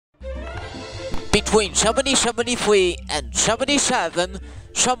Between 1773 and 77,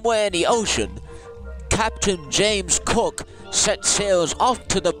 somewhere in the ocean, Captain James Cook set sails off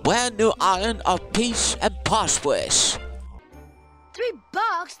to the brand new island of Peace and Prosperous.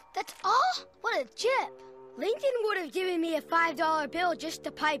 $3? That's all? What a chip. Lincoln would have given me a $5 bill just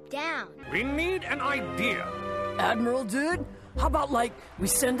to pipe down. We need an idea. Admiral, dude? How about, like, we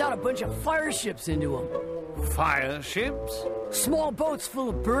send out a bunch of fire ships into them? Fire ships? Small boats full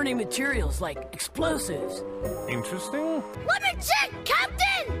of burning materials, like explosives. Interesting. Let me check,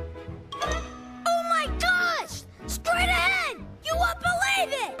 Captain! Oh my gosh! Straight ahead! You won't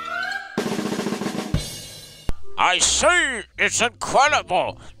believe it! I see! It's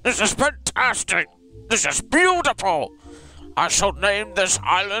incredible! This is fantastic! This is beautiful! I shall name this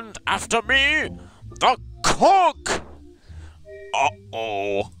island after me, the Cook!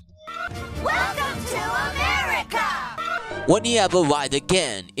 Uh-oh. Welcome to America! When he arrived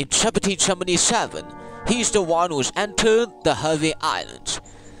again in 1777, he's the one who's entered the Harvey Islands.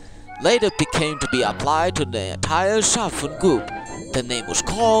 Later became to be applied to the entire southern group. The name was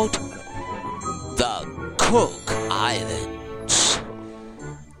called the Cook Islands.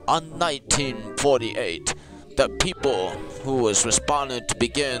 On 1948, the people who was responding to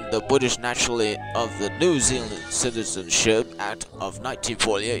begin the British Nationality of the New Zealand Citizenship Act of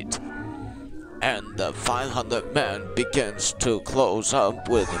 1948, and the 500 men begins to close up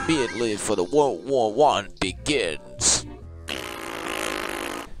with immediately for the World War I begins.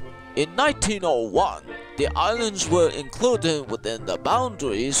 In 1901, the islands were included within the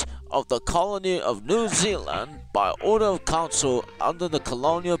boundaries of the colony of New Zealand by order of council under the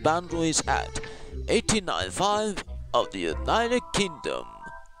Colonial Boundaries Act 1895 of the United Kingdom.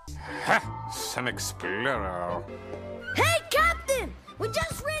 Ha! Some explorer. Hey, Captain! We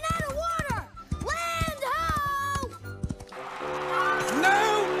just ran out of water! Land ho! No!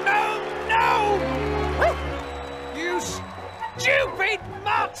 You stupid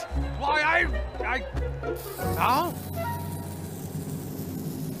mutt! Why, I... Huh?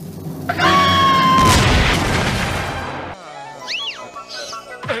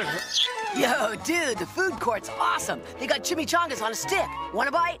 Yo, dude, the food court's awesome. They got chimichangas on a stick. Want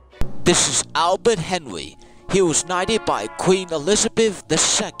a bite? This is Albert Henry. He was knighted by Queen Elizabeth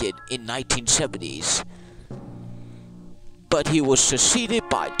II in 1970s. But he was succeeded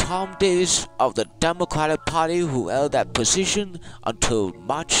by Tom Davis of the Democratic Party, who held that position until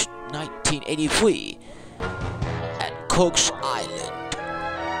March 1983 at Cook's Island.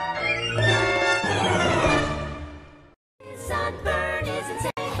 Sunburn isn't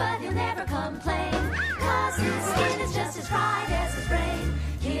safe, but he'll never complain, 'cause his skin is just as bright as his brain.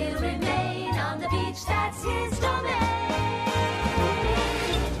 He'll remain on the beach, that's his domain.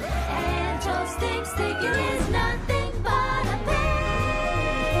 And Toast thinks thinking is nothing but a pain.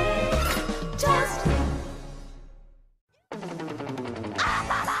 Toast.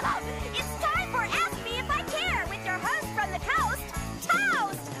 It's time for Ask Me If I Care with your host from the coast,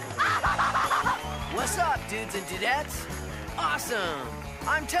 Toast. What's up, dudes and dudettes? Awesome!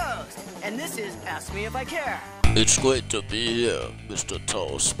 I'm Toast, and this is Ask Me If I Care. It's great to be here, Mr.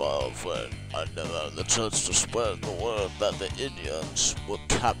 Toast, my old friend. I never had the chance to spread the word that the Indians were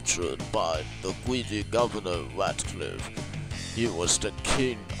captured by the greedy Governor Ratcliffe. He was the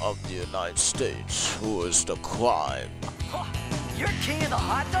king of the United States, who was the crime. You're king of the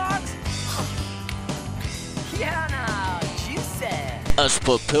hot dogs? Yeah, now, juicy. As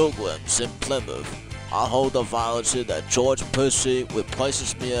for pilgrims in Plymouth, I hold the voucher that George Percy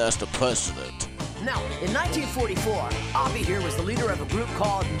replaces me as the president. Now, in 1944, Oppie here was the leader of a group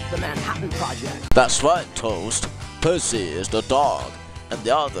called the Manhattan Project. That's right, Toast. Percy is the dog, and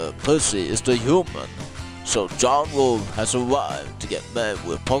the other Percy is the human. So John Wolfe has arrived to get met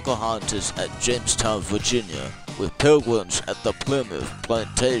with Pocahontas at Jamestown, Virginia, with pilgrims at the Plymouth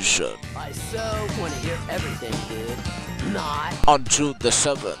plantation. I so want to hear everything, dude. Not. On June the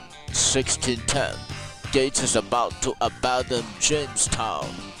 7th, 1610, Gates is about to abandon Jamestown.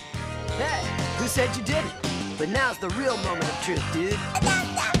 Hey, who said you didn't? But now's the real moment of truth, dude.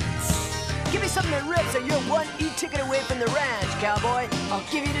 Give me something that rips, or you're one e-ticket away from the ranch, cowboy. I'll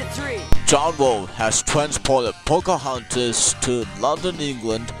give you the 3. John Wolfe has transported Pocahontas to London,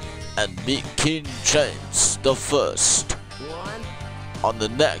 England, and meet King James I. 1. On the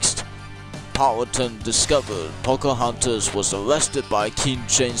next, Powhatan discovered Pocahontas was arrested by King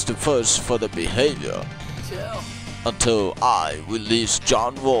James I for the behavior. 2. Until I released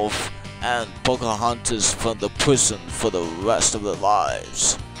John Wolfe and Pocahontas from the prison for the rest of their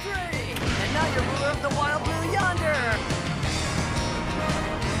lives. 3. And now you're ruler of the wild blue yonder.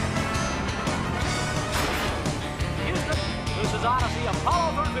 Houston, this is Odyssey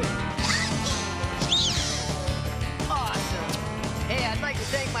Apollo 13.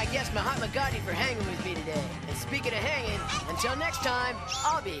 thank my guest Mahatma Gandhi for hanging with me today. And speaking of hanging, until next time,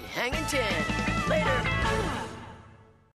 I'll be hanging 10. Later.